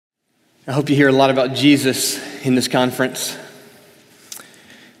I hope you hear a lot about Jesus in this conference.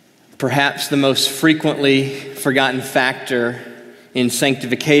 Perhaps the most frequently forgotten factor in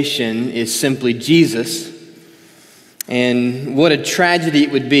sanctification is simply Jesus. And what a tragedy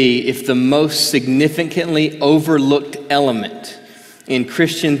it would be if the most significantly overlooked element in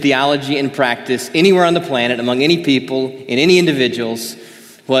Christian theology and practice anywhere on the planet, among any people, in any individuals,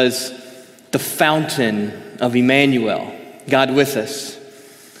 was the fountain of Emmanuel, God with us.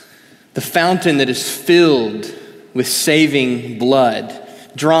 The fountain that is filled with saving blood,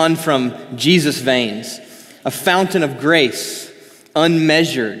 drawn from Jesus' veins. A fountain of grace,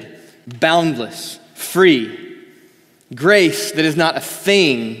 unmeasured, boundless, free. Grace that is not a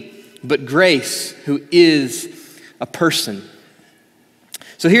thing, but grace who is a person.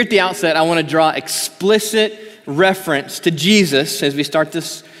 So here at the outset, I want to draw explicit reference to Jesus as we start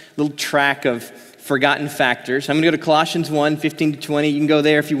this little track of forgotten factors. I'm going to go to Colossians 1, 15 to 20. You can go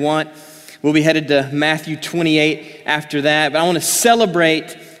there if you want. We'll be headed to Matthew 28 after that. But I want to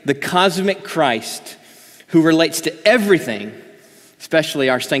celebrate the cosmic Christ who relates to everything, especially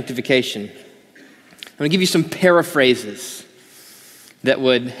our sanctification. I'm going to give you some paraphrases that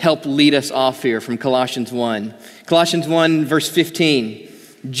would help lead us off here from Colossians 1. Colossians 1, verse 15.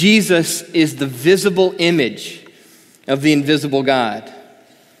 Jesus is the visible image of the invisible God.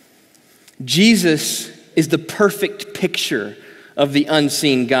 Jesus is the perfect picture of the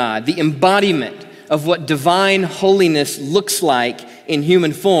unseen God, the embodiment of what divine holiness looks like in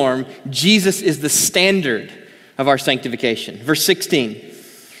human form. Jesus is the standard of our sanctification. Verse 16,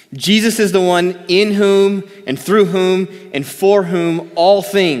 Jesus is the one in whom and through whom and for whom all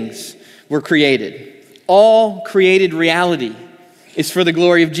things were created. All created reality is for the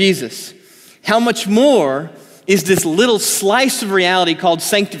glory of Jesus. How much more is this little slice of reality called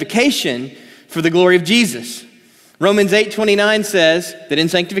sanctification for the glory of Jesus? Romans 8:29 says that in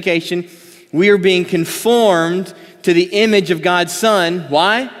sanctification, we are being conformed to the image of God's Son.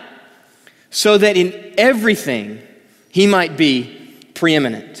 Why? So that in everything, he might be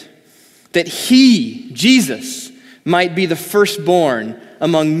preeminent. That he, Jesus, might be the firstborn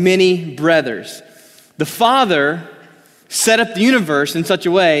among many brothers. The Father set up the universe in such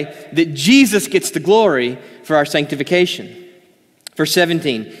a way that Jesus gets the glory for our sanctification. Verse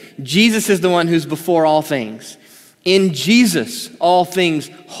 17, Jesus is the one who's before all things. In Jesus, all things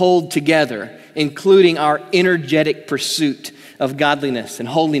hold together, including our energetic pursuit of godliness and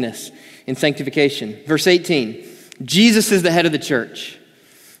holiness and sanctification. Verse 18, Jesus is the head of the church.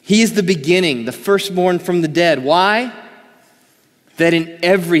 He is the beginning, the firstborn from the dead. Why? That in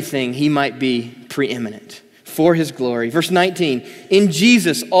everything he might be preeminent for his glory. Verse 19, in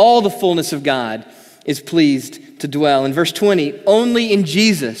Jesus, all the fullness of God is pleased to dwell. In verse 20, only in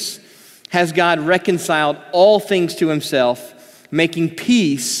Jesus has God reconciled all things to himself, making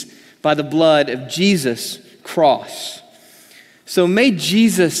peace by the blood of Jesus' cross. So may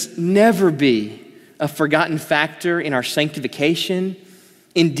Jesus never be a forgotten factor in our sanctification.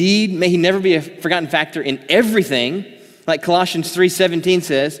 Indeed, may he never be a forgotten factor in everything. Like Colossians 3:17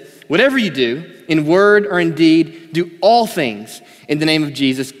 says, whatever you do, in word or in deed, do all things in the name of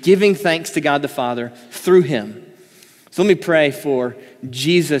Jesus, giving thanks to God the Father through him. So let me pray for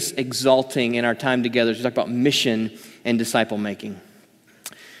Jesus exalting in our time together as we talk about mission and disciple making.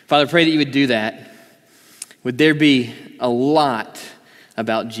 Father, I pray that you would do that. Would there be a lot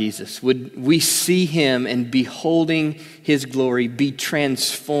about Jesus? Would we see him and beholding his glory be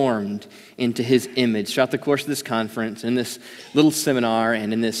transformed into his image throughout the course of this conference, in this little seminar,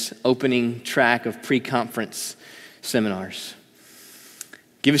 and in this opening track of pre-conference seminars?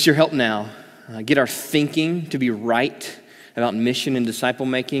 Give us your help now. Get our thinking to be right about mission and disciple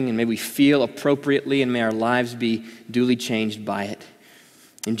making, and may we feel appropriately, and may our lives be duly changed by it.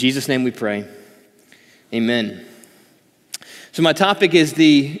 In Jesus' name we pray. Amen. So my topic is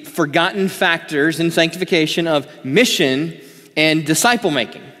the forgotten factors in sanctification of mission and disciple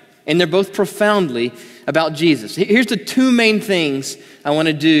making. And they're both profoundly about Jesus. Here's the two main things I want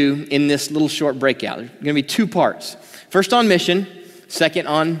to do in this little short breakout. There's going to be two parts. First on mission, second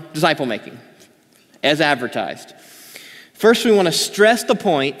on disciple making, as advertised. First, we want to stress the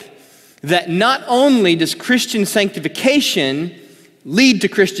point that not only does Christian sanctification lead to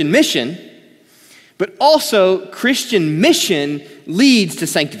Christian mission, but also Christian mission leads to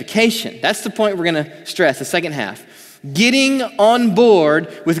sanctification. That's the point we're going to stress, the second half. Getting on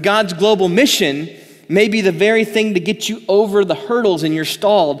board with God's global mission may be the very thing to get you over the hurdles in your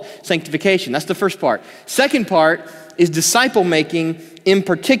stalled sanctification. That's the first part. Second part is disciple making in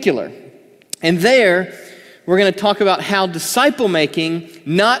particular. And there, we're going to talk about how disciple making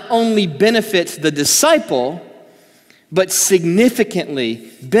not only benefits the disciple, but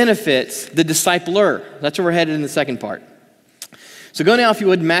significantly benefits the discipler. That's where we're headed in the second part. So go now, if you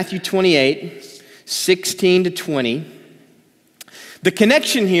would, Matthew 28, 16 to 20. The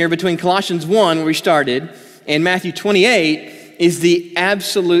connection here between Colossians 1, where we started, and Matthew 28 is the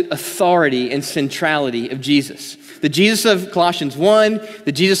absolute authority and centrality of Jesus. The Jesus of Colossians 1,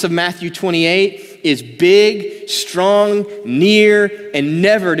 the Jesus of Matthew 28 is big, strong, near, and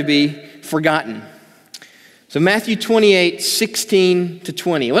never to be forgotten. So Matthew 28, 16 to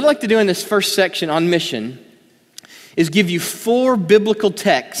 20. What I'd like to do in this first section on mission is give you 4 biblical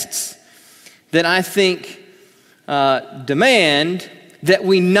texts that I think demand that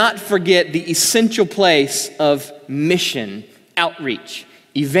we not forget the essential place of mission, outreach,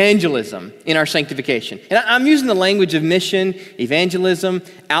 evangelism in our sanctification. And I'm using the language of mission, evangelism,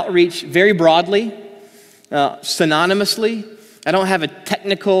 outreach very broadly, synonymously. I don't have a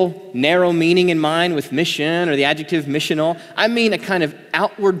technical, narrow meaning in mind with mission or the adjective missional. I mean a kind of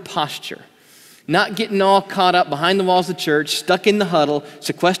outward posture. Not getting all caught up behind the walls of the church, stuck in the huddle,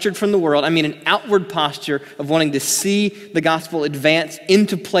 sequestered from the world. I mean an outward posture of wanting to see the gospel advance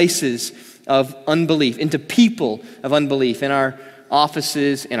into places of unbelief, into people of unbelief, in our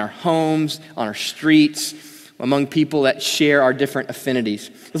offices, in our homes, on our streets, among people that share our different affinities.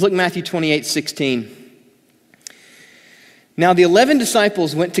 Let's look at Matthew 28, 16. Now the 11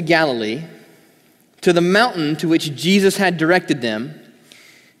 disciples went to Galilee, to the mountain to which Jesus had directed them.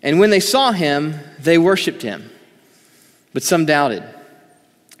 And when they saw him, they worshiped him, but some doubted.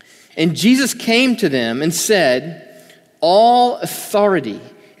 And Jesus came to them and said, "All authority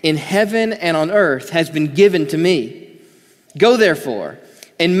in heaven and on earth has been given to me. Go therefore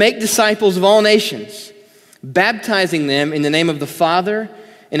and make disciples of all nations, baptizing them in the name of the Father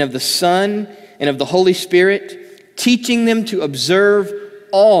and of the Son and of the Holy Spirit, teaching them to observe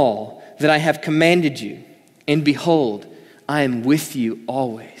all that I have commanded you. And behold, I am with you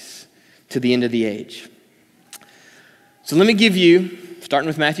always to the end of the age." So let me give you, starting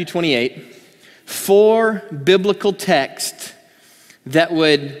with Matthew 28, 4 biblical texts that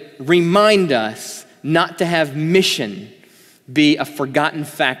would remind us not to have mission be a forgotten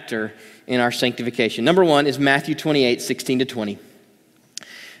factor in our sanctification. Number 1 is Matthew 28, 16 to 20.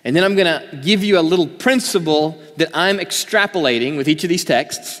 And then I'm going to give you a little principle that I'm extrapolating with each of these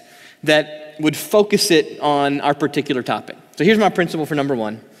texts that would focus it on our particular topic. So here's my principle for number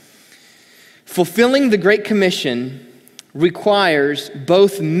 1. Fulfilling the Great Commission requires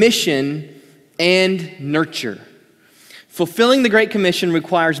both mission and nurture. Fulfilling the Great Commission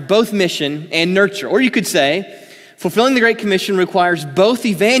requires both mission and nurture. Or you could say, fulfilling the Great Commission requires both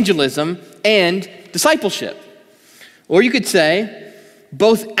evangelism and discipleship. Or you could say,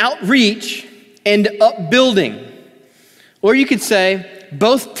 both outreach and upbuilding. Or you could say,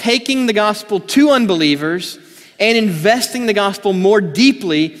 both taking the gospel to unbelievers and investing the gospel more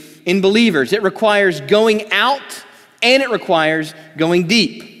deeply in believers. It requires going out and it requires going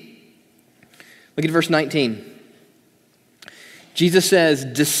deep. Look at verse 19. Jesus says,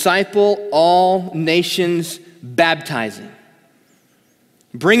 "Disciple all nations, baptizing."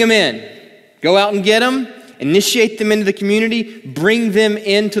 Bring them in. Go out and get them. Initiate them into the community. Bring them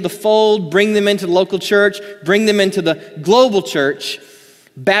into the fold. Bring them into the local church. Bring them into the global church.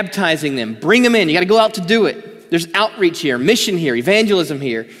 Baptizing them. Bring them in. You got to go out to do it. There's outreach here, mission here, evangelism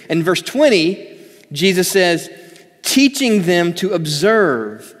here. And in verse 20, Jesus says, "Teaching them to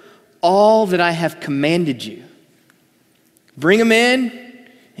observe all that I have commanded you." Bring them in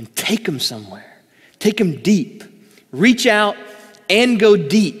and take them somewhere. Take them deep. Reach out and go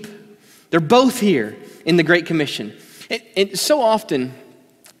deep. They're both here in the Great Commission. And so often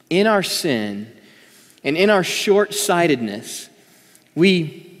in our sin and in our short-sightedness,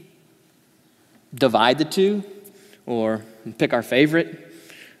 we divide the two or pick our favorite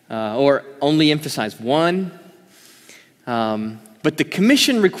or only emphasize one. But the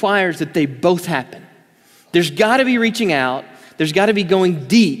commission requires that they both happen. There's got to be reaching out. There's got to be going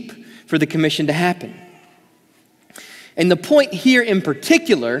deep for the commission to happen. And the point here in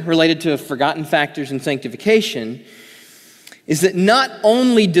particular, related to forgotten factors in sanctification, is that not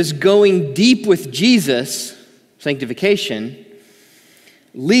only does going deep with Jesus, sanctification,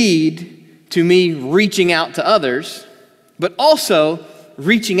 lead to me reaching out to others, but also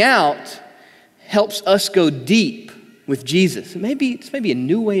reaching out helps us go deep with Jesus. It's maybe a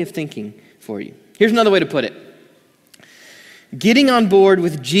new way of thinking for you. Here's another way to put it. Getting on board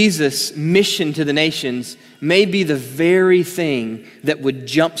with Jesus' mission to the nations may be the very thing that would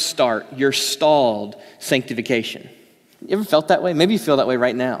jumpstart your stalled sanctification. You ever felt that way? Maybe you feel that way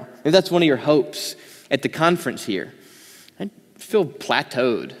right now. Maybe that's one of your hopes at the conference here. I feel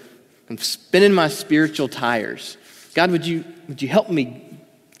plateaued. I'm spinning my spiritual tires. God, would you help me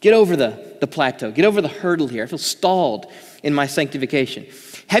get over the plateau, get over the hurdle here? I feel stalled in my sanctification.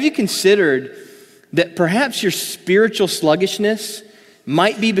 Have you considered that perhaps your spiritual sluggishness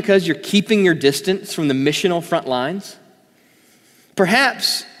might be because you're keeping your distance from the missional front lines?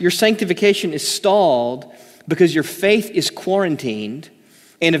 Perhaps your sanctification is stalled because your faith is quarantined,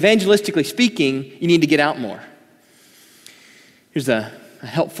 and evangelistically speaking, you need to get out more. Here's a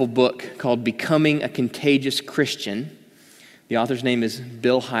helpful book called Becoming a Contagious Christian. The author's name is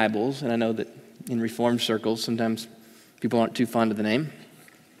Bill Hybels, and I know that in Reformed circles, sometimes people aren't too fond of the name.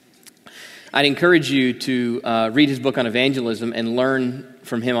 I'd encourage you to read his book on evangelism and learn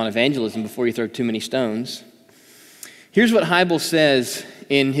from him on evangelism before you throw too many stones. Here's what Hybels says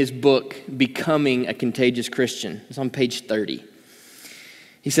in his book, Becoming a Contagious Christian. It's on page 30.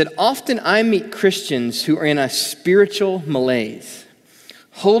 He said, often I meet Christians who are in a spiritual malaise,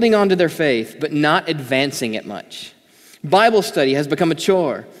 holding on to their faith, but not advancing it much. Bible study has become a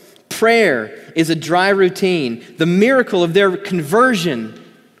chore. Prayer is a dry routine. The miracle of their conversion,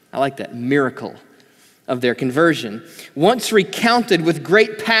 I like that, miracle of their conversion, once recounted with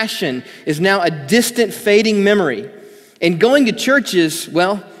great passion, is now a distant, fading memory. And going to churches,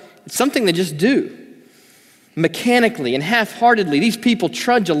 well, it's something they just do. Mechanically and half-heartedly, these people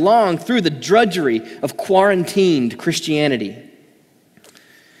trudge along through the drudgery of quarantined Christianity.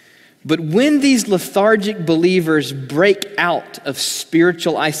 But when these lethargic believers break out of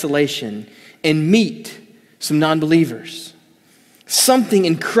spiritual isolation and meet some non-believers, something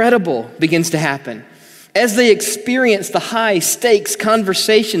incredible begins to happen. As they experience the high-stakes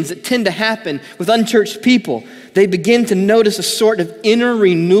conversations that tend to happen with unchurched people, they begin to notice a sort of inner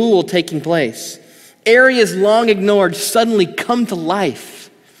renewal taking place. Areas long ignored suddenly come to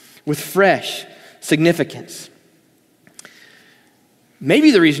life with fresh significance.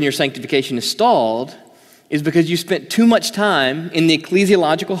 Maybe the reason your sanctification is stalled is because you spent too much time in the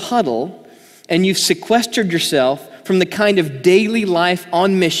ecclesiological huddle and you've sequestered yourself from the kind of daily life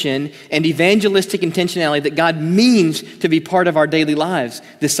on mission and evangelistic intentionality that God means to be part of our daily lives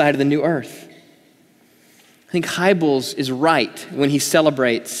this side of the new earth. I think Hybels is right when he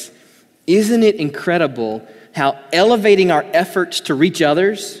celebrates, isn't it incredible how elevating our efforts to reach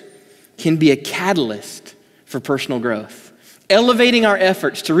others can be a catalyst for personal growth? Elevating our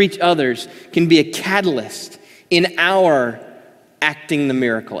efforts to reach others can be a catalyst in our acting the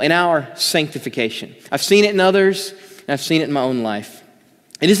miracle, in our sanctification. I've seen it in others, and I've seen it in my own life.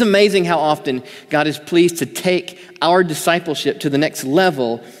 It is amazing how often God is pleased to take our discipleship to the next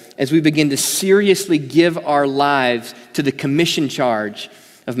level as we begin to seriously give our lives to the commission charge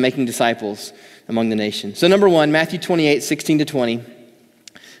of making disciples among the nations. So number one, Matthew 28, 16 to 20.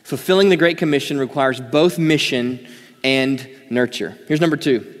 Fulfilling the Great Commission requires both mission and nurture. Here's number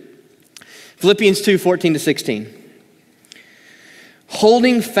two. Philippians 2, 14 to 16.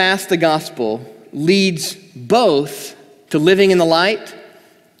 Holding fast the gospel leads both to living in the light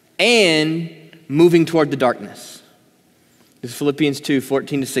and moving toward the darkness. This is Philippians 2,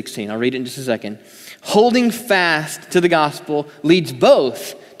 14 to 16. I'll read it in just a second. Holding fast to the gospel leads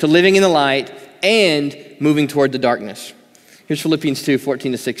both to living in the light and moving toward the darkness. Here's Philippians 2,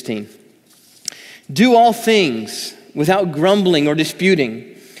 14 to 16. Do all things without grumbling or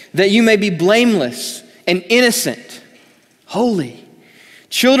disputing, that you may be blameless and innocent, holy,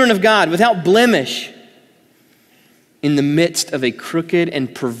 children of God without blemish, in the midst of a crooked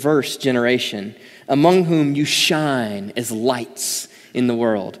and perverse generation, among whom you shine as lights in the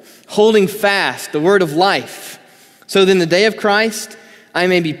world, holding fast the word of life, so that in the day of Christ I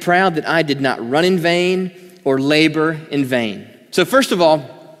may be proud that I did not run in vain or labor in vain. So first of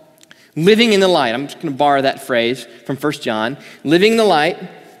all, living in the light. I'm just going to borrow that phrase from 1 John. Living in the light,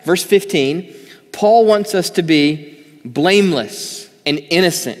 verse 15, Paul wants us to be blameless and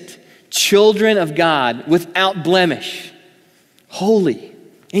innocent, children of God without blemish, holy.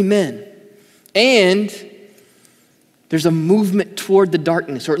 Amen. And there's a movement toward the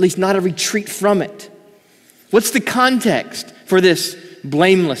darkness, or at least not a retreat from it. What's the context for this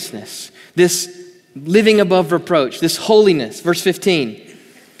blamelessness, this living above reproach, this holiness? Verse 15.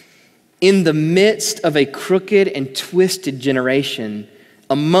 In the midst of a crooked and twisted generation,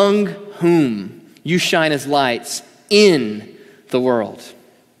 among whom you shine as lights in the world.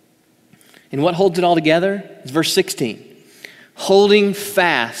 And what holds it all together? It's verse 16. Holding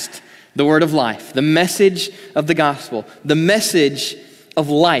fast the word of life, the message of the gospel, the message of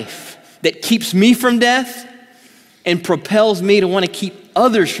life that keeps me from death and propels me to want to keep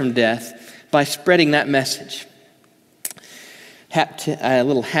others from death by spreading that message. A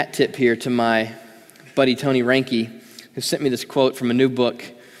little hat tip here to my buddy Tony Ranke, who sent me this quote from a new book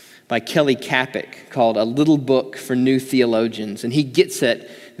by Kelly Kapic called A Little Book for New Theologians. And he gets at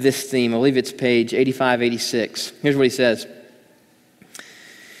this theme. I believe it's page 85, 86. Here's what he says.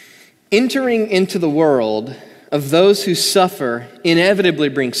 Entering into the world of those who suffer inevitably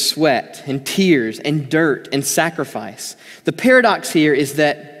brings sweat and tears and dirt and sacrifice. The paradox here is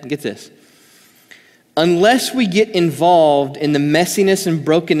that, get this, unless we get involved in the messiness and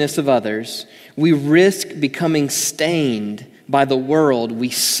brokenness of others, we risk becoming stained by the world we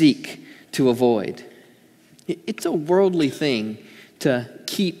seek to avoid. It's a worldly thing to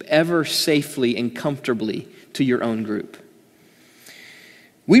keep ever safely and comfortably to your own group.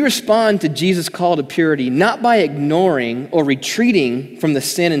 We respond to Jesus' call to purity not by ignoring or retreating from the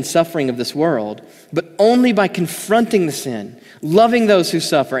sin and suffering of this world, but only by confronting the sin, loving those who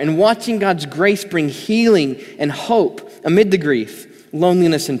suffer, and watching God's grace bring healing and hope amid the grief,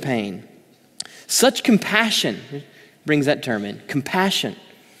 loneliness, and pain. Such compassion, brings that term in, compassion,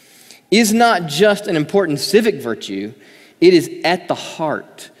 is not just an important civic virtue, it is at the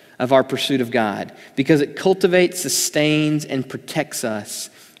heart of our pursuit of God because it cultivates, sustains, and protects us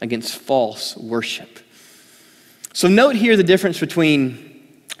against false worship. So note here the difference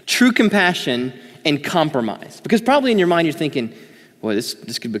between true compassion and compromise. Because probably in your mind you're thinking, boy,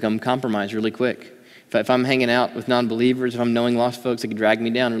 this could become compromise really quick. If I'm hanging out with non-believers, if I'm knowing lost folks, it could drag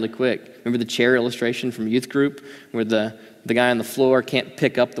me down really quick. Remember the chair illustration from youth group where the guy on the floor can't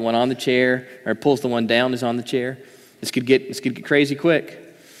pick up the one on the chair or pulls the one down who's on the chair? This could get crazy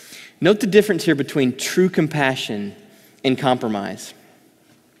quick. Note the difference here between true compassion and compromise.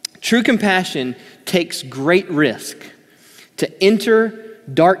 True compassion takes great risk to enter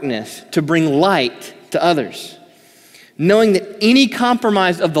darkness to bring light to others, knowing that any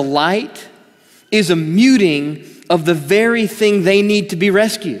compromise of the light is a muting of the very thing they need to be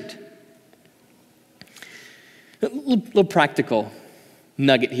rescued. A little practical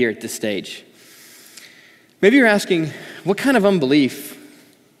nugget here at this stage. Maybe you're asking, what kind of unbelief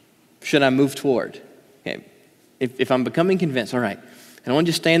should I move toward? Okay. If I'm becoming convinced, all right, I don't want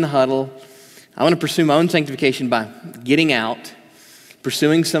to just stay in the huddle. I want to pursue my own sanctification by getting out,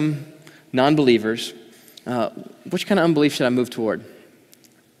 pursuing some non-believers. Which kind of unbelief should I move toward?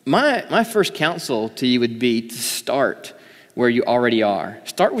 My first counsel to you would be to start where you already are.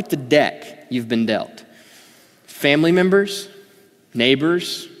 Start with the deck you've been dealt. Family members,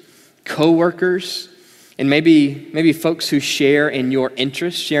 neighbors, co-workers, and maybe folks who share in your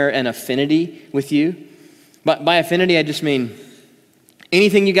interests, share an affinity with you. But by affinity, I just mean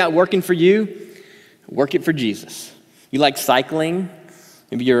anything you got working for you, work it for Jesus. You like cycling?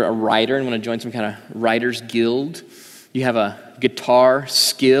 Maybe you're a writer and want to join some kind of writer's guild. You have a guitar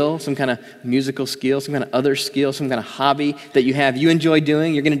skill, some kind of musical skill, some kind of other skill, some kind of hobby that you have, you enjoy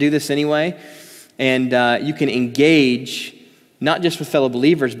doing. You're going to do this anyway. And you can engage not just with fellow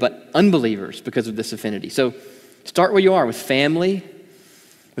believers, but unbelievers because of this affinity. So start where you are with family,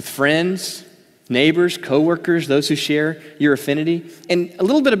 with friends, neighbors, coworkers, those who share your affinity. And a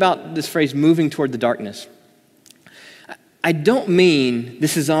little bit about this phrase, moving toward the darkness. I don't mean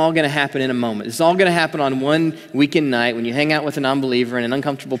this is all going to happen in a moment. It's all going to happen on one weekend night when you hang out with a non-believer in an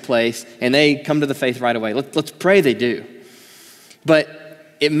uncomfortable place and they come to the faith right away. Let's pray they do.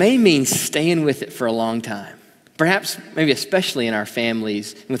 But it may mean staying with it for a long time. Perhaps, maybe especially in our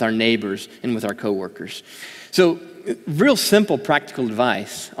families, and with our neighbors, and with our coworkers. So, real simple practical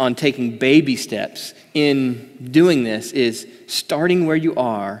advice on taking baby steps in doing this is starting where you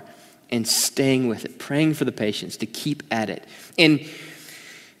are and staying with it, praying for the patience to keep at it. And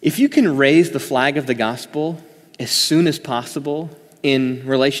if you can raise the flag of the gospel as soon as possible in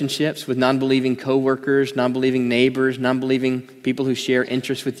relationships with non-believing coworkers, non-believing neighbors, non-believing people who share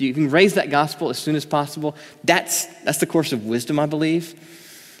interests with you, if you can raise that gospel as soon as possible, that's the course of wisdom, I believe.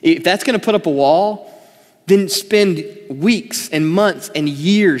 If that's going to put up a wall, then spend weeks and months and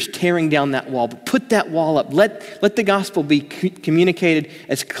years tearing down that wall. But put that wall up. Let the gospel be communicated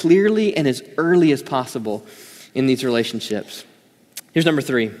as clearly and as early as possible in these relationships. Here's number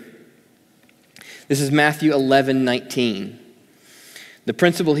 3. This is Matthew 11:19. The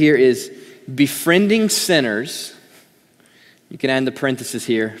principle here is befriending sinners. You can add the parenthesis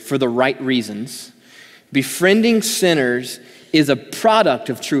here, for the right reasons. Befriending sinners is a product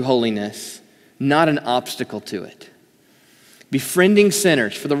of true holiness, not an obstacle to it. Befriending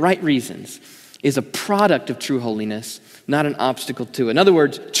sinners for the right reasons is a product of true holiness, not an obstacle to it. In other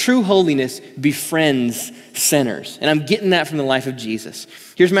words, true holiness befriends sinners. And I'm getting that from the life of Jesus.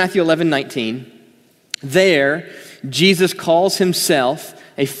 Here's Matthew 11:19. There, Jesus calls himself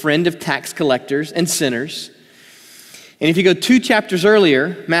a friend of tax collectors and sinners. And if you go 2 chapters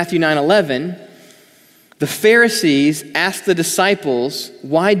earlier, Matthew 9:11, The Pharisees asked the disciples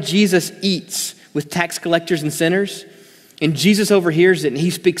why Jesus eats with tax collectors and sinners, and Jesus overhears it and he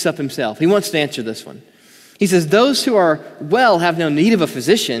speaks up himself. He wants to answer this one. He says, "Those who are well have no need of a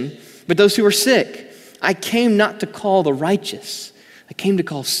physician, but those who are sick. I came not to call the righteous, I came to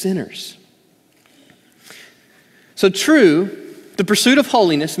call sinners." So true, the pursuit of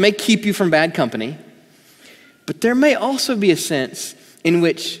holiness may keep you from bad company, but there may also be a sense in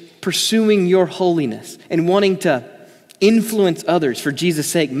which pursuing your holiness and wanting to influence others for Jesus'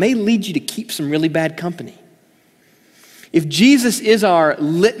 sake may lead you to keep some really bad company. If Jesus is our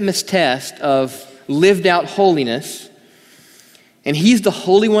litmus test of lived out holiness, and he's the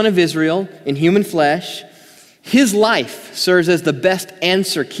Holy One of Israel in human flesh, his life serves as the best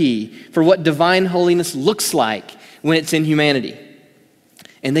answer key for what divine holiness looks like when it's in humanity.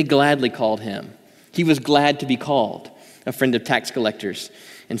 And they gladly called him. He was glad to be called a friend of tax collectors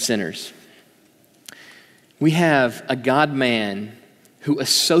and sinners. We have a God-man who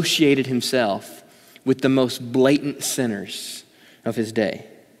associated himself with the most blatant sinners of his day.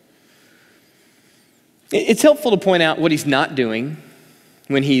 It's helpful to point out what he's not doing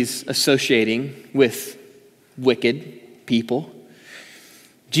when he's associating with wicked people.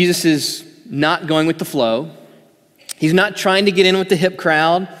 Jesus is not going with the flow. He's not trying to get in with the hip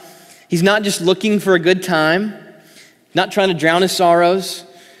crowd. He's not just looking for a good time, not trying to drown his sorrows.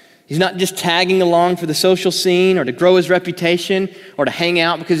 He's not just tagging along for the social scene or to grow his reputation or to hang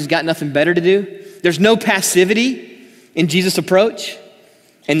out because he's got nothing better to do. There's no passivity in Jesus' approach,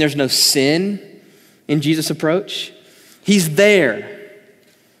 and there's no sin in Jesus' approach. He's there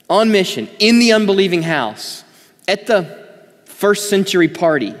on mission in the unbelieving house at the first century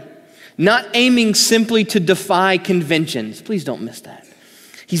party, not aiming simply to defy conventions. Please don't miss that.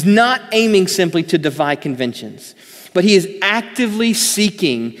 He's not aiming simply to defy conventions, but he is actively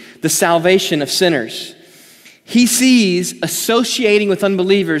seeking the salvation of sinners. He sees associating with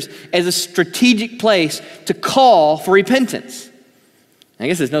unbelievers as a strategic place to call for repentance. I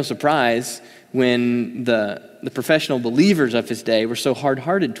guess it's no surprise when the professional believers of his day were so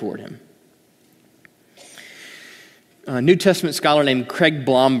hard-hearted toward him. A New Testament scholar named Craig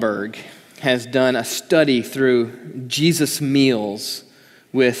Blomberg has done a study through Jesus' meals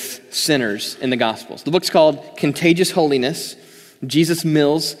with sinners in the Gospels. The book's called Contagious Holiness, Jesus'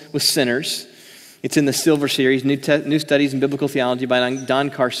 Meals with Sinners. It's in the Silver Series, New Studies in Biblical Theology by Don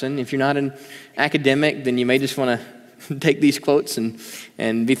Carson. If you're not an academic, then you may just want to take these quotes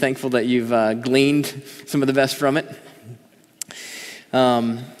and be thankful that you've gleaned some of the best from it.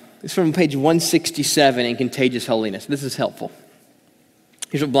 It's from page 167 in Contagious Holiness. This is helpful.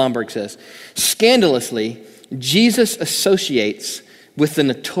 Here's what Blomberg says. Scandalously, Jesus associates with the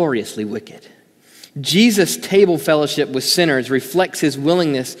notoriously wicked. Jesus' table fellowship with sinners reflects his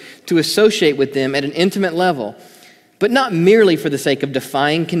willingness to associate with them at an intimate level, but not merely for the sake of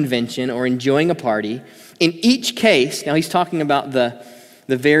defying convention or enjoying a party. In each case, now he's talking about the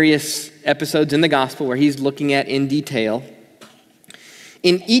various episodes in the gospel where he's looking at in detail.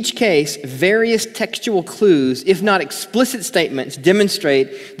 In each case, various textual clues, if not explicit statements,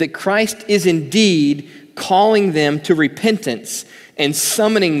 demonstrate that Christ is indeed calling them to repentance and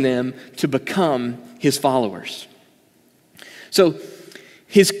summoning them to become his followers. So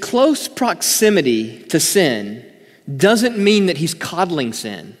his close proximity to sin doesn't mean that he's coddling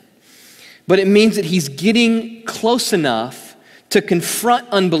sin, but it means that he's getting close enough to confront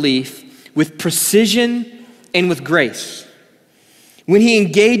unbelief with precision and with grace. When he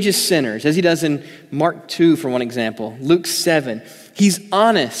engages sinners, as he does in Mark 2 for one example, Luke 7, he's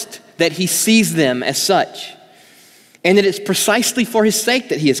honest that he sees them as such, and that it's precisely for his sake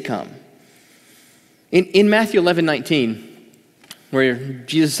that he has come. In Matthew 11:19, where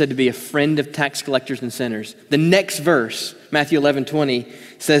Jesus said to be a friend of tax collectors and sinners, the next verse, Matthew 11:20,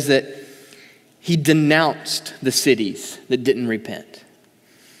 says that he denounced the cities that didn't repent.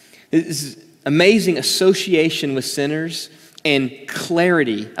 This is amazing association with sinners and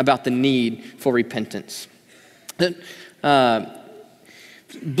clarity about the need for repentance.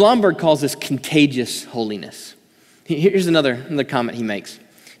 Blomberg calls this contagious holiness. Here's another comment he makes.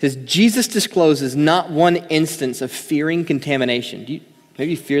 He says, Jesus discloses not one instance of fearing contamination.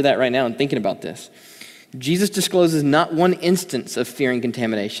 Maybe you fear that right now and thinking about this. Jesus discloses not one instance of fearing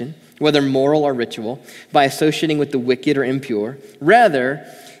contamination, whether moral or ritual, by associating with the wicked or impure. Rather,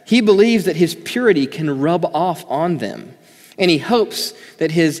 he believes that his purity can rub off on them, and he hopes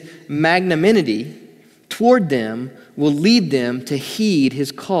that his magnanimity toward them will lead them to heed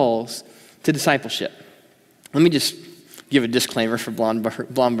his calls to discipleship. Let me just give a disclaimer for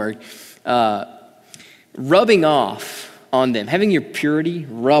Blomberg. Rubbing off on them, having your purity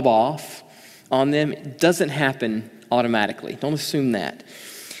rub off on them, it doesn't happen automatically. Don't assume that.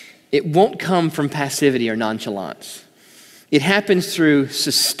 It won't come from passivity or nonchalance. It happens through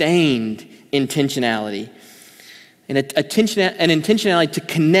sustained intentionality, and an intentionality to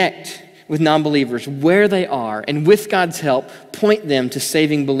connect with non-believers where they are, and with God's help, point them to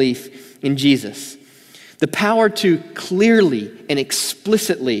saving belief in Jesus. The power to clearly and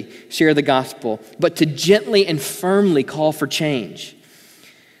explicitly share the gospel, but to gently and firmly call for change.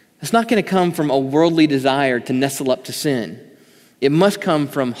 It's not going to come from a worldly desire to nestle up to sin. It must come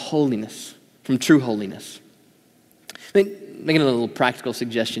from holiness, from true holiness. Making a little practical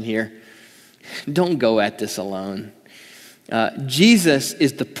suggestion here. Don't go at this alone. Jesus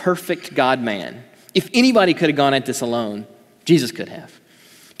is the perfect God-man. If anybody could have gone at this alone, Jesus could have.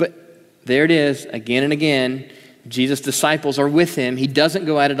 But there it is, again and again. Jesus' disciples are with him. He doesn't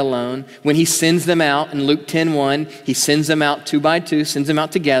go at it alone. When he sends them out in Luke 10:1, he sends them out 2 by 2, sends them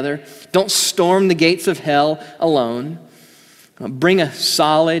out together. Don't storm the gates of hell alone. Bring a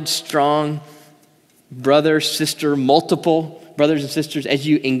solid, strong brother, sister, multiple brothers and sisters as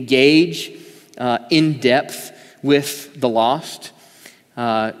you engage in depth with the lost.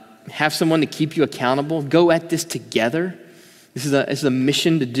 Have someone to keep you accountable. Go at this together. This is a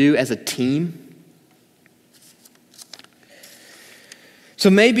mission to do as a team. So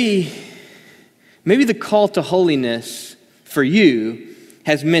maybe the call to holiness for you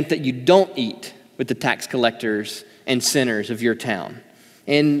has meant that you don't eat with the tax collectors and sinners of your town.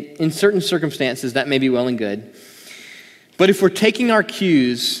 And in certain circumstances, that may be well and good. But if we're taking our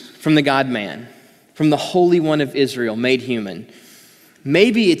cues from the God-man, from the Holy One of Israel, made human,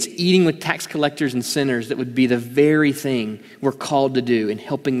 maybe it's eating with tax collectors and sinners that would be the very thing we're called to do in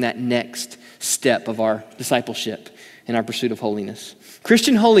helping that next step of our discipleship and our pursuit of holiness.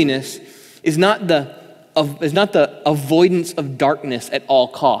 Christian holiness is not the avoidance of darkness at all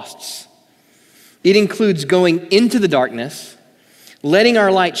costs. It includes going into the darkness, letting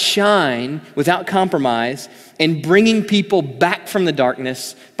our light shine without compromise, and bringing people back from the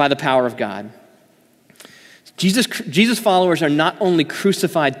darkness by the power of God. Jesus' followers are not only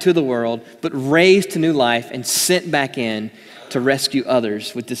crucified to the world, but raised to new life and sent back in to rescue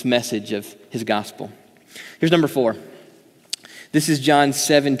others with this message of his gospel. Here's number 4. This is John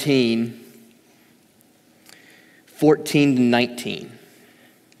 17, 14 to 19.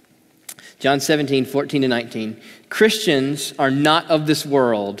 John 17, 14 to 19. Christians are not of this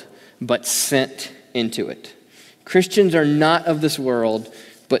world, but sent into it. Christians are not of this world,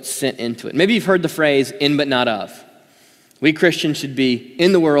 but sent into it. Maybe you've heard the phrase, in but not of. We Christians should be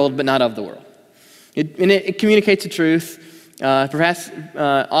in the world, but not of the world. It communicates the truth. Perhaps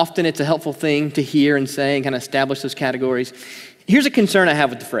often it's a helpful thing to hear and say and kind of establish those categories. Here's a concern I have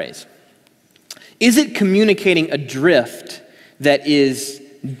with the phrase. Is it communicating a drift that is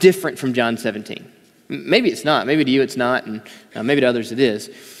different from John 17? Maybe it's not. Maybe to you it's not, and maybe to others it is.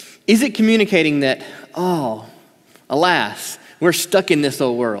 Is it communicating that, oh, alas, we're stuck in this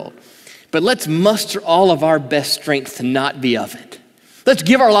old world, but let's muster all of our best strength to not be of it. Let's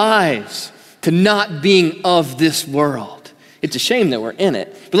give our lives to not being of this world. It's a shame that we're in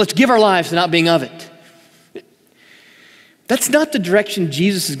it, but let's give our lives to not being of it. That's not the direction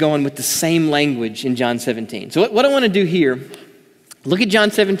Jesus is going with the same language in John 17. So what I want to do here, look at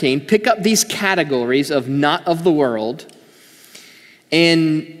John 17, pick up these categories of not of the world,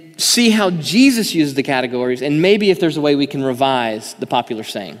 and see how Jesus uses the categories, and maybe if there's a way we can revise the popular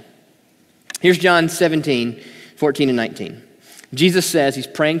saying. Here's John 17, 14 and 19. Jesus says, he's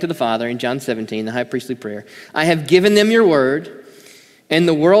praying to the Father in John 17, the high priestly prayer, I have given them your word, and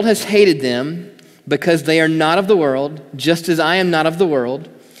the world has hated them because they are not of the world, just as I am not of the world.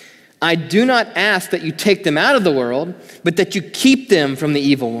 I do not ask that you take them out of the world, but that you keep them from the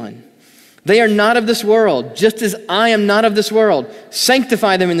evil one. They are not of this world, just as I am not of this world.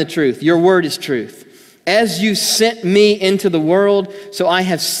 Sanctify them in the truth. Your word is truth. As you sent me into the world, so I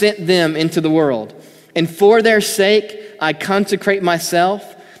have sent them into the world. And for their sake, I consecrate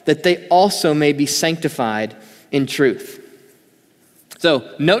myself, that they also may be sanctified in truth.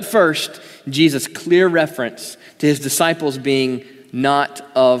 So, note first, Jesus' clear reference to his disciples being not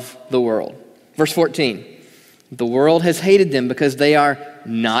of the world. Verse 14, the world has hated them because they are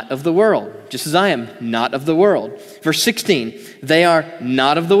not of the world, just as I am not of the world. Verse 16, they are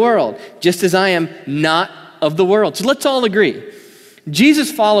not of the world, just as I am not of the world. So let's all agree,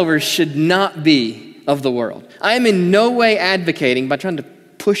 Jesus' followers should not be of the world. I am in no way advocating by trying to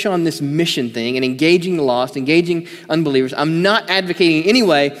push on this mission thing and engaging the lost, engaging unbelievers. I'm not advocating in any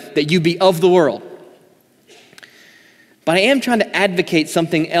way that you be of the world. But I am trying to advocate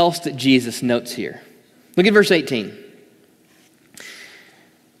something else that Jesus notes here. Look at verse 18.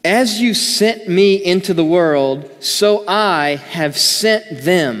 As you sent me into the world, so I have sent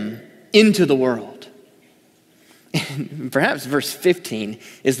them into the world. And perhaps verse 15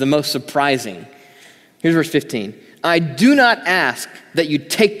 is the most surprising. Here's verse 15. I do not ask that you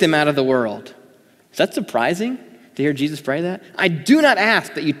take them out of the world. Is that surprising to hear Jesus pray that? I do not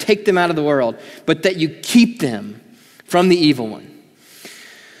ask that you take them out of the world, but that you keep them from the evil one.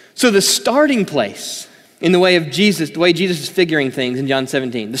 So the starting place in the way Jesus is figuring things in John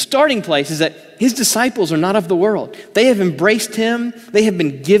 17, the starting place is that his disciples are not of the world. They have embraced him. They have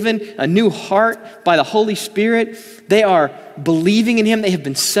been given a new heart by the Holy Spirit. They are believing in him. They have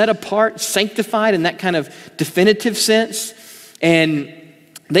been set apart, sanctified in that kind of definitive sense. And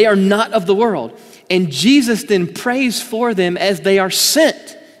they are not of the world. And Jesus then prays for them as they are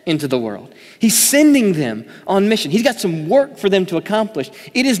sent into the world. He's sending them on mission. He's got some work for them to accomplish.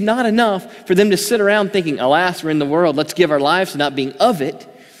 It is not enough for them to sit around thinking, alas, we're in the world. Let's give our lives to not being of it.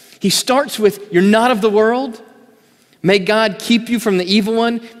 He starts with, you're not of the world. May God keep you from the evil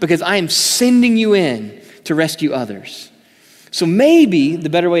one because I am sending you in to rescue others. So maybe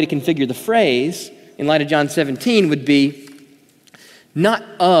the better way to configure the phrase in light of John 17 would be not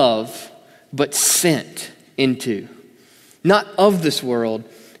of, but sent into. Not of this world,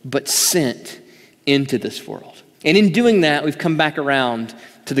 but sent into this world. And in doing that, we've come back around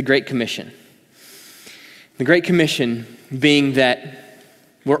to the Great Commission. The Great Commission being that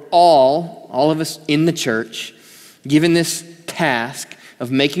we're all of us in the church, given this task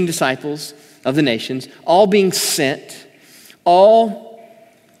of making disciples of the nations, all being sent, all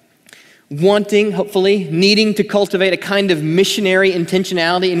wanting, hopefully, needing to cultivate a kind of missionary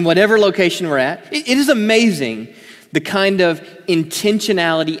intentionality in whatever location we're at. It is amazing the kind of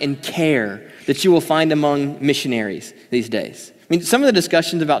intentionality and care that you will find among missionaries these days. I mean, some of the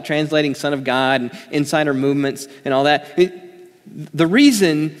discussions about translating Son of God and insider movements and all that, the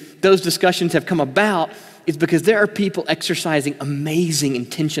reason those discussions have come about is because there are people exercising amazing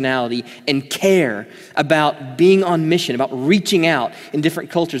intentionality and care about being on mission, about reaching out in different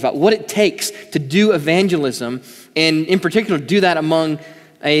cultures, about what it takes to do evangelism, and in particular, do that among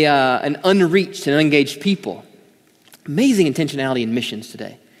an unreached and unengaged people. Amazing intentionality in missions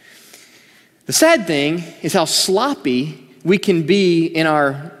today. The sad thing is how sloppy we can be in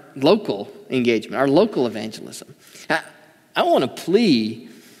our local engagement, our local evangelism. I want to plea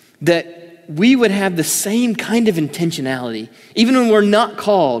that we would have the same kind of intentionality, even when we're not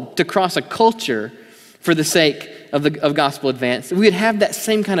called to cross a culture for the sake of gospel advance. We would have that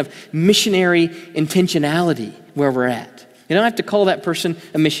same kind of missionary intentionality where we're at. You don't have to call that person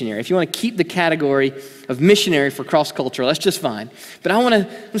a missionary. If you want to keep the category of missionary for cross-cultural, that's just fine. But I want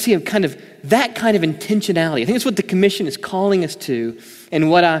to see that kind of intentionality. I think that's what the commission is calling us to and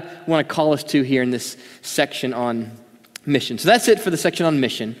what I want to call us to here in this section on mission. So that's it for the section on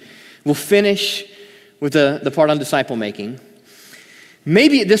mission. We'll finish with the part on disciple making.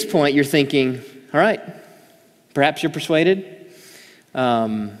 Maybe at this point you're thinking, all right, perhaps you're persuaded.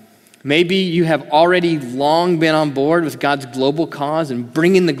 Maybe you have already long been on board with God's global cause and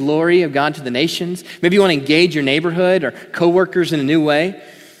bringing the glory of God to the nations. Maybe you want to engage your neighborhood or coworkers in a new way.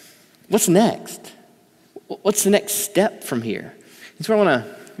 What's next? What's the next step from here? That's where I want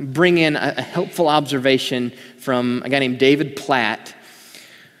to bring in a helpful observation from a guy named David Platt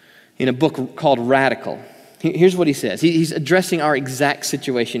in a book called Radical. Here's what he says. He's addressing our exact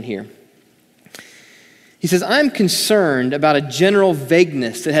situation here. He says, I'm concerned about a general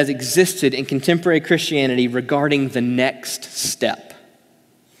vagueness that has existed in contemporary Christianity regarding the next step.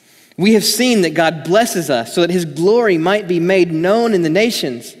 We have seen that God blesses us so that his glory might be made known in the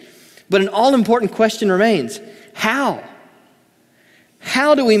nations. But an all-important question remains, how?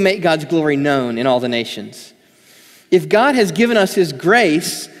 How do we make God's glory known in all the nations? If God has given us his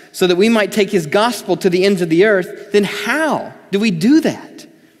grace so that we might take his gospel to the ends of the earth, then how do we do that?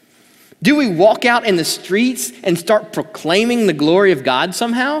 Do we walk out in the streets and start proclaiming the glory of God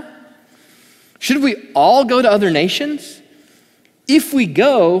somehow? Should we all go to other nations? If we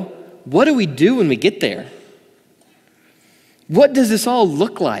go, what do we do when we get there? What does this all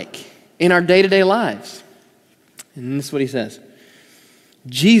look like in our day-to-day lives? And this is what he says.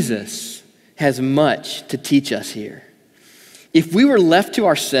 Jesus has much to teach us here. If we were left to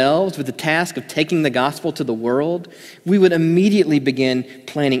ourselves with the task of taking the gospel to the world, we would immediately begin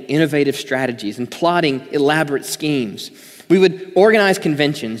planning innovative strategies and plotting elaborate schemes. We would organize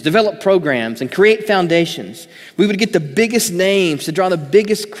conventions, develop programs, and create foundations. We would get the biggest names to draw the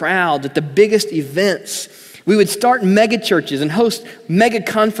biggest crowds at the biggest events. We would start mega churches and host mega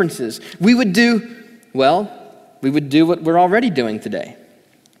conferences. We would do what we're already doing today.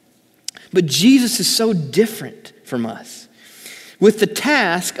 But Jesus is so different from us. With the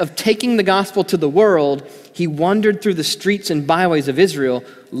task of taking the gospel to the world, he wandered through the streets and byways of Israel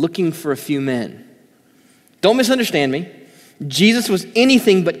looking for a few men. Don't misunderstand me. Jesus was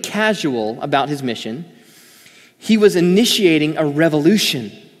anything but casual about his mission. He was initiating a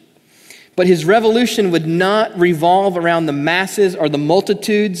revolution. But his revolution would not revolve around the masses or the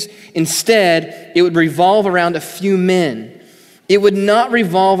multitudes. Instead, it would revolve around a few men. It would not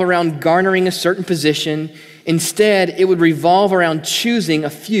revolve around garnering a certain position. Instead, it would revolve around choosing a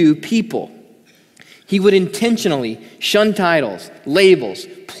few people. He would intentionally shun titles, labels,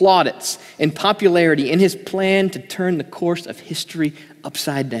 plaudits, and popularity in his plan to turn the course of history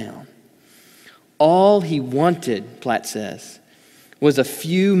upside down. All he wanted, Platt says, was a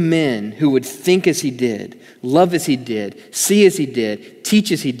few men who would think as he did, love as he did, see as he did,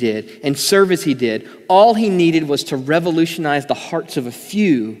 teach as he did, and serve as he did. All he needed was to revolutionize the hearts of a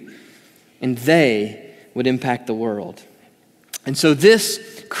few, and they would impact the world. And so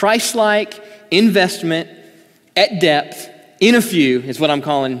this Christ-like investment at depth in a few is what I'm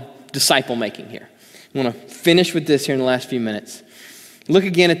calling disciple making here. I want to finish with this here in the last few minutes. Look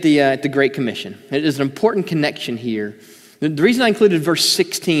again at the Great Commission. It is an important connection here. The reason I included verse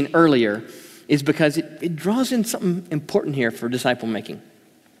 16 earlier is because it draws in something important here for disciple making.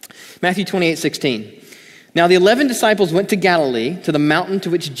 Matthew 28:16. Now the 11 disciples went to Galilee, to the mountain to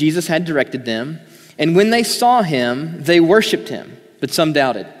which Jesus had directed them, and when they saw him, they worshiped him, but some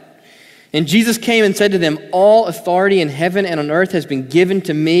doubted. And Jesus came and said to them, all authority in heaven and on earth has been given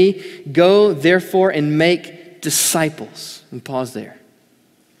to me. Go therefore and make disciples. And pause there.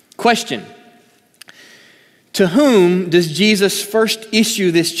 Question. To whom does Jesus first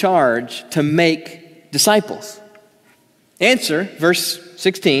issue this charge to make disciples? Answer, verse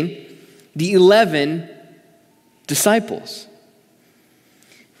 16, the 11 disciples.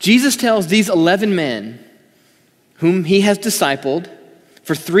 Jesus tells these 11 men whom he has discipled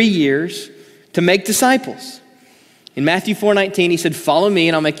for 3 years to make disciples. In Matthew 4:19, he said, follow me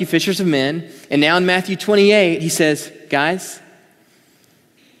and I'll make you fishers of men. And now in Matthew 28, he says, guys,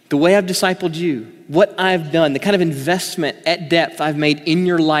 the way I've discipled you, what I've done, the kind of investment at depth I've made in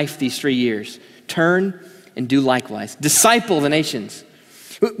your life these 3 years, turn and do likewise. Disciple the nations.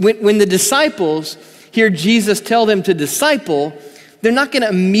 When the disciples hear Jesus tell them to disciple, they're not going to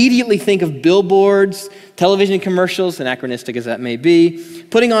immediately think of billboards, television commercials, anachronistic as that may be,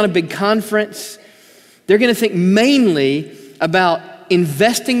 putting on a big conference. They're going to think mainly about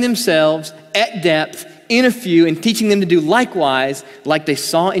investing themselves at depth in a few and teaching them to do likewise, like they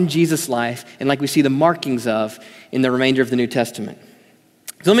saw in Jesus' life and like we see the markings of in the remainder of the New Testament.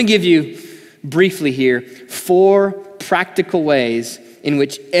 So let me give you briefly here 4 practical ways in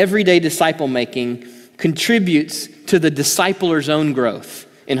which everyday disciple making contributes to the discipler's own growth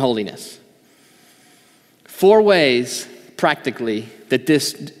in holiness. 4 ways, practically, that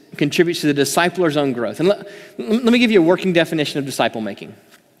this contributes to the discipler's own growth. And let me give you a working definition of disciple making.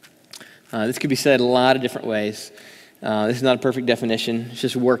 This could be said a lot of different ways. This is not a perfect definition. It's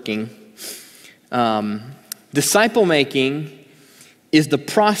just working. Disciple making is the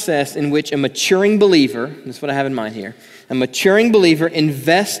process in which a maturing believer, that's what I have in mind here, a maturing believer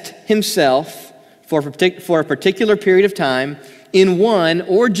invests himself for a particular period of time in one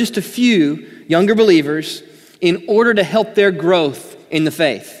or just a few younger believers in order to help their growth in the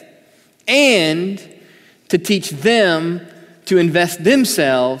faith and to teach them to invest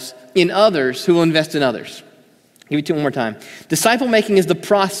themselves in others who will invest in others. I'll give you 2 one more time. Disciple making is the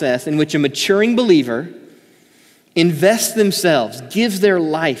process in which a maturing believer invests themselves, gives their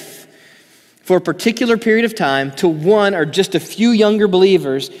life for a particular period of time to one or just a few younger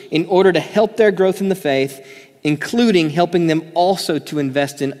believers in order to help their growth in the faith, including helping them also to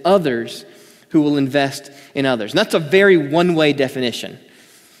invest in others who will invest in others. And that's a very one-way definition.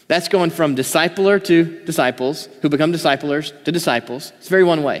 That's going from discipler to disciples, who become disciplers to disciples. It's very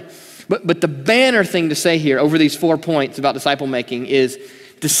one way. But the banner thing to say here over these 4 points about disciple making is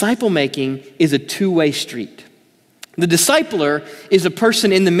disciple making is a 2-way street. The discipler is a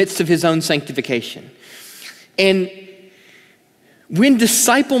person in the midst of his own sanctification. And when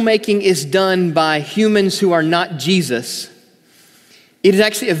disciple making is done by humans who are not Jesus, it is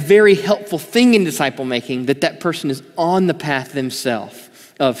actually a very helpful thing in disciple making that person is on the path themselves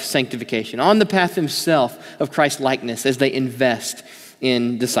of sanctification, on the path themselves of Christ likeness as they invest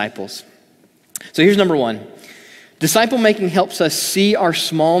in disciples. So here's number 1. Disciple making helps us see our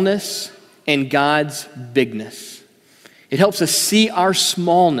smallness and God's bigness. It helps us see our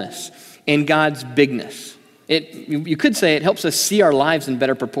smallness and God's bigness. You could say it helps us see our lives in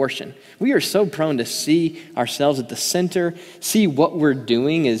better proportion. We are so prone to see ourselves at the center, see what we're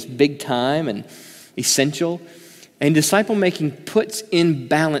doing is big time and essential, And disciple making puts in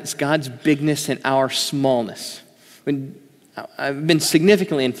balance God's bigness and our smallness. I've been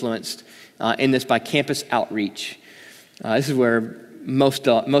significantly influenced in this by campus outreach. This is where most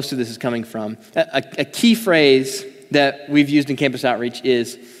of this is coming from. A key phrase that we've used in campus outreach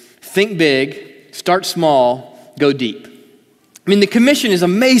is think big, start small, go deep. I mean, the commission is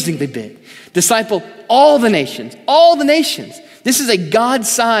amazingly big. Disciple all the nations, all the nations. This is a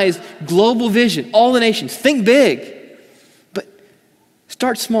God-sized global vision, all the nations. Think big, but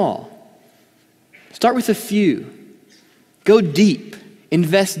start small. Start with a few. Go deep.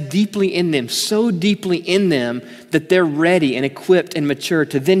 Invest deeply in them, so deeply in them that they're ready and equipped and mature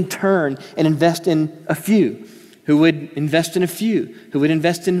to then turn and invest in a few, who would invest in a few, who would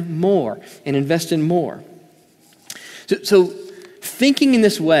invest in more and invest in more. So thinking in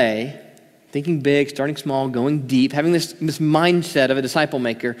this way, thinking big, starting small, going deep, having this mindset of a disciple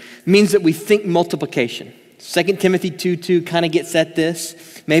maker means that we think multiplication. 2 Timothy 2:2 kind of gets at this.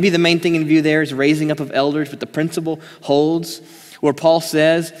 Maybe the main thing in view there is raising up of elders, but the principle holds. Where Paul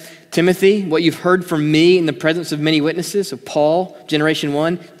says, Timothy, what you've heard from me in the presence of many witnesses. So Paul, generation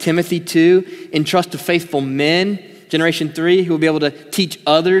 1, Timothy 2, entrust to faithful men. Generation 3, who will be able to teach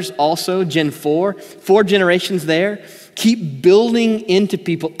others also. Gen 4, 4 generations there. Keep building into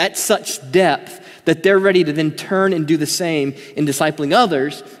people at such depth that they're ready to then turn and do the same in discipling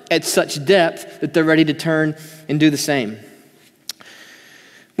others at such depth that they're ready to turn and do the same.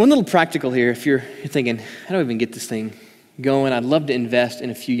 One little practical here, if you're thinking, how do I even get this thing going? I'd love to invest in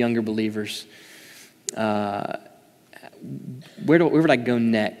a few younger believers. Where would I go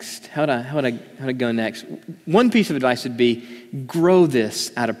next? How would I go next? One piece of advice would be grow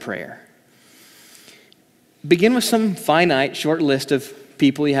this out of prayer. Begin with some finite, short list of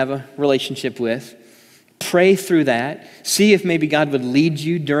people you have a relationship with. Pray through that. See if maybe God would lead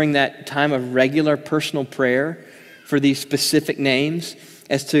you during that time of regular personal prayer for these specific names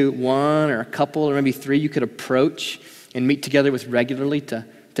as to one or a couple or maybe 3 you could approach and meet together with regularly to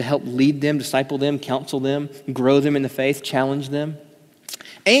help lead them, disciple them, counsel them, grow them in the faith, challenge them.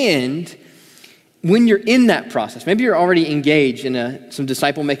 And when you're in that process, maybe you're already engaged in some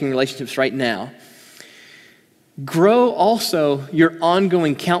disciple-making relationships right now, grow also your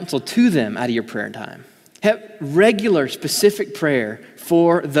ongoing counsel to them out of your prayer time. Have regular, specific prayer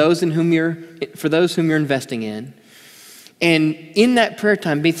for those whom you're investing in. And in that prayer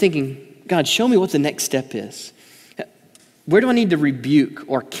time, be thinking, God, show me what the next step is. Where do I need to rebuke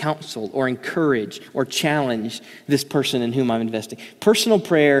or counsel or encourage or challenge this person in whom I'm investing? Personal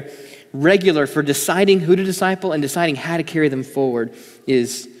prayer, regular for deciding who to disciple and deciding how to carry them forward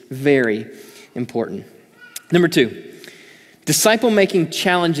is very important. Number 2, disciple making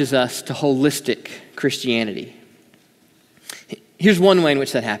challenges us to holistic Christianity. Here's one way in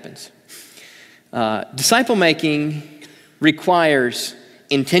which that happens. Disciple making requires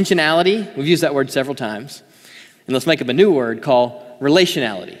intentionality. We've used that word several times. And let's make up a new word called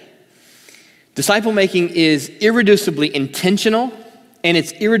relationality. Disciple making is irreducibly intentional and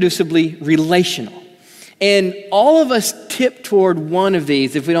it's irreducibly relational. And all of us tip toward one of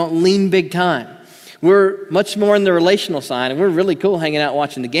these if we don't lean big time. We're much more on the relational side and we're really cool hanging out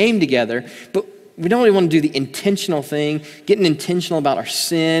watching the game together, but we don't really want to do the intentional thing, getting intentional about our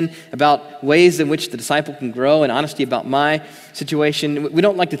sin, about ways in which the disciple can grow, and honesty about my situation. We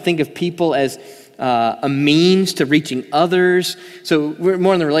don't like to think of people as a means to reaching others. So we're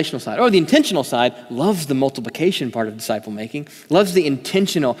more on the relational side. Or the intentional side loves the multiplication part of disciple making, loves the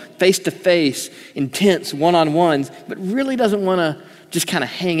intentional, face-to-face, intense one-on-ones, but really doesn't want to just kind of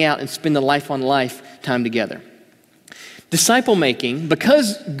hang out and spend the life-on-life time together. Disciple making,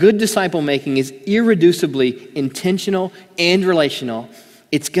 because good disciple making is irreducibly intentional and relational,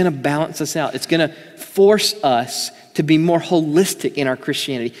 it's going to balance us out. It's going to force us to be more holistic in our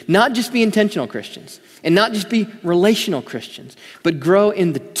Christianity. Not just be intentional Christians and not just be relational Christians, but grow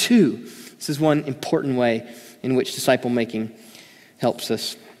in the two. This is one important way in which disciple making helps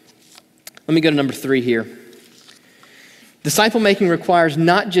us. Let me go to number 3 here. Disciple making requires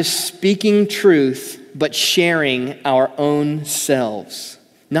not just speaking truth, but sharing our own selves.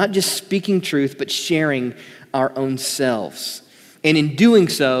 Not just speaking truth, but sharing our own selves. And in doing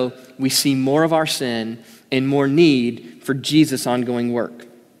so, we see more of our sin and more need for Jesus' ongoing work.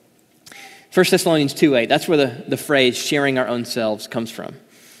 1 Thessalonians 2:8, that's where the phrase sharing our own selves comes from.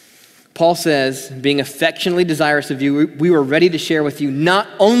 Paul says, being affectionately desirous of you, we were ready to share with you not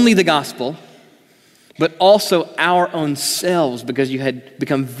only the gospel, but also our own selves because you had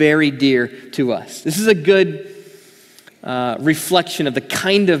become very dear to us. This is a good reflection of the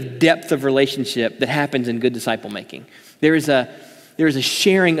kind of depth of relationship that happens in good disciple making. There's there is a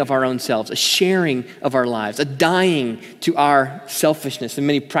sharing of our own selves, a sharing of our lives, a dying to our selfishness in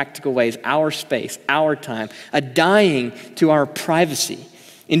many practical ways, our space, our time, a dying to our privacy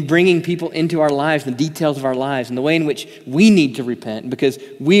in bringing people into our lives, the details of our lives, and the way in which we need to repent because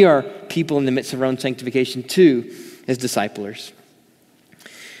we are people in the midst of our own sanctification too as disciplers.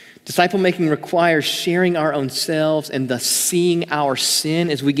 Disciple making requires sharing our own selves and thus seeing our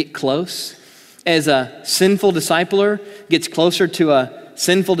sin as we get close. As a sinful discipler gets closer to a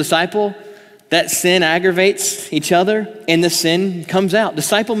sinful disciple, that sin aggravates each other and the sin comes out.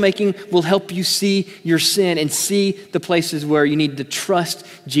 Disciple making will help you see your sin and see the places where you need to trust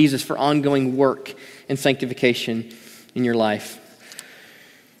Jesus for ongoing work and sanctification in your life.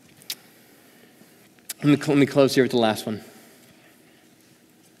 Let me close here with the last one.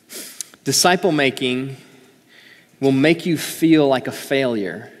 Disciple making will make you feel like a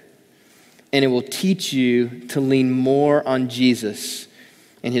failure, and it will teach you to lean more on Jesus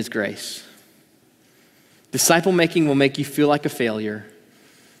and his grace. Disciple making will make you feel like a failure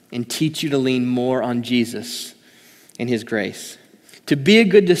and teach you to lean more on Jesus and his grace. To be a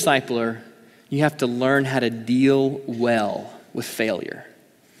good discipler, you have to learn how to deal well with failure.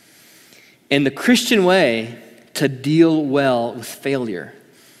 And the Christian way to deal well with failure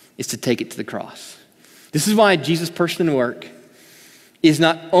is to take it to the cross. This is why Jesus' person and work is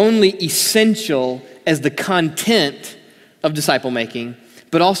not only essential as the content of disciple making,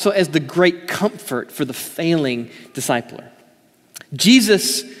 but also as the great comfort for the failing discipler.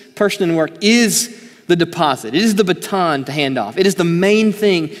 Jesus' person and work is the deposit. It is the baton to hand off. It is the main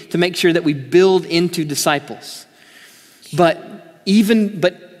thing to make sure that we build into disciples. But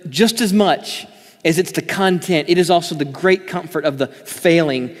just as much as it's the content, it is also the great comfort of the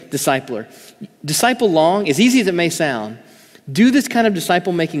failing discipler. Disciple long, as easy as it may sound, do this kind of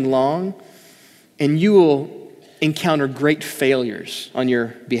disciple making long, and you will encounter great failures on your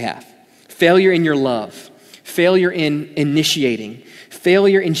behalf. Failure in your love, failure in initiating,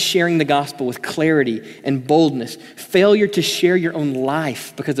 failure in sharing the gospel with clarity and boldness, failure to share your own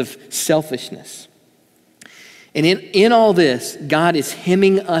life because of selfishness. And in all this, God is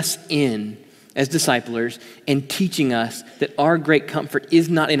hemming us in as disciplers and teaching us that our great comfort is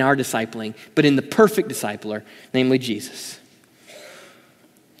not in our discipling, but in the perfect discipler, namely Jesus.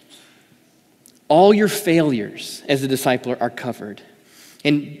 All your failures as a discipler are covered.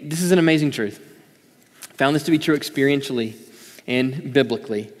 And this is an amazing truth. I found this to be true experientially and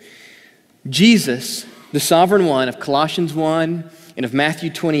biblically. Jesus, the sovereign one of Colossians 1 and of Matthew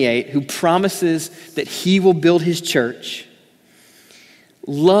 28, who promises that he will build his church,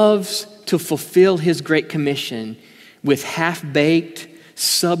 loves to fulfill his great commission with half-baked,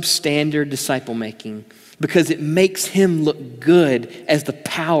 substandard disciple making, because it makes him look good as the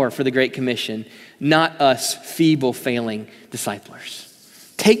power for the Great Commission, not us feeble, failing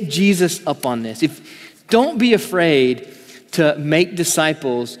disciplers. Take Jesus up on this. Don't be afraid to make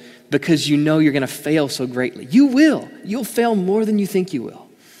disciples because you know you're going to fail so greatly. You will. You'll fail more than you think you will.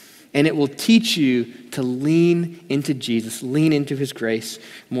 And it will teach you to lean into Jesus, lean into his grace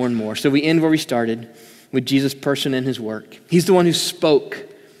more and more. So we end where we started, with Jesus' person and his work. He's the one who spoke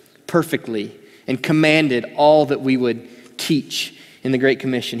perfectly and commanded all that we would teach in the Great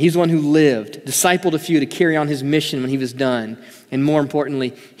Commission. He's the one who lived, discipled a few to carry on his mission when he was done. And more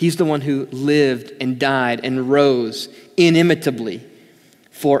importantly, he's the one who lived and died and rose inimitably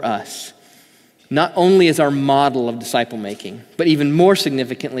for us. Not only as our model of disciple making, but even more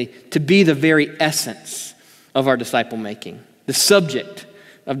significantly, to be the very essence of our disciple making, the subject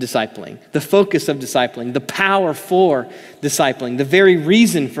of discipling, the focus of discipling, the power for discipling, the very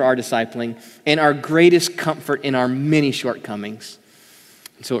reason for our discipling, and our greatest comfort in our many shortcomings.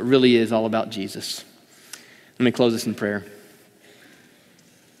 And so it really is all about Jesus. Let me close this in prayer.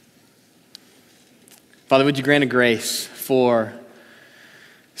 Father, would you grant a grace for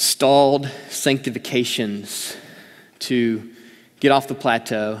stalled sanctifications to get off the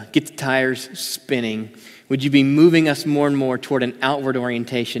plateau, get the tires spinning? Would you be moving us more and more toward an outward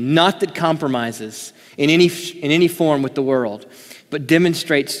orientation, not that compromises in any form with the world, but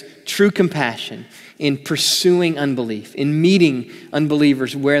demonstrates true compassion in pursuing unbelief, in meeting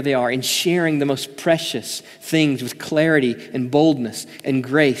unbelievers where they are, in sharing the most precious things with clarity and boldness and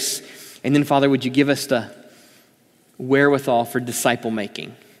grace. And then, Father, would you give us the wherewithal for disciple making?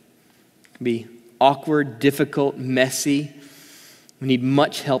 It can be awkward, difficult, messy. We need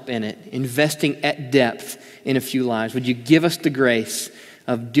much help in it, investing at depth in a few lives. Would you give us the grace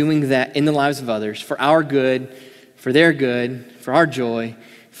of doing that in the lives of others for our good, for their good, for our joy,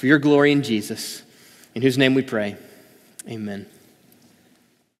 for your glory in Jesus, in whose name we pray. Amen.